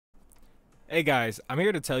Hey guys, I'm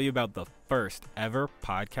here to tell you about the first ever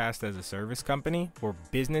podcast as a service company for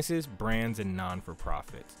businesses, brands, and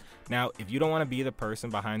non-for-profits. Now, if you don't want to be the person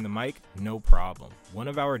behind the mic, no problem. One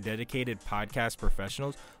of our dedicated podcast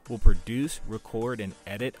professionals will produce, record, and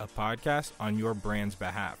edit a podcast on your brand's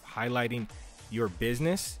behalf, highlighting your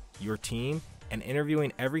business, your team, and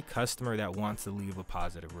interviewing every customer that wants to leave a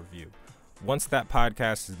positive review. Once that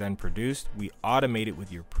podcast is then produced, we automate it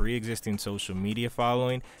with your pre-existing social media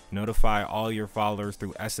following, notify all your followers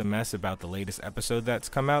through SMS about the latest episode that's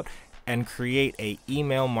come out, and create a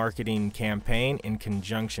email marketing campaign in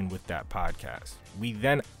conjunction with that podcast. We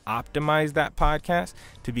then optimize that podcast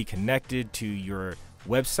to be connected to your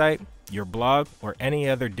website, your blog, or any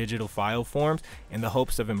other digital file forms in the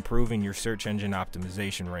hopes of improving your search engine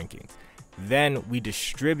optimization rankings. Then we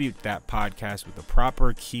distribute that podcast with a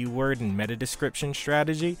proper keyword and meta description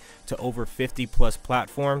strategy to over 50 plus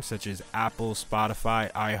platforms such as Apple,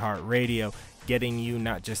 Spotify, iHeartRadio, getting you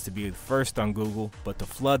not just to be the first on Google, but to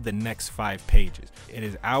flood the next 5 pages. It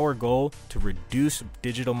is our goal to reduce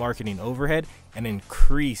digital marketing overhead and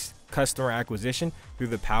increase customer acquisition through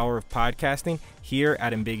the power of podcasting here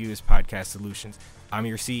at Ambiguous Podcast Solutions. I'm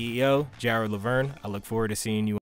your CEO, Jared Lavergne. I look forward to seeing you.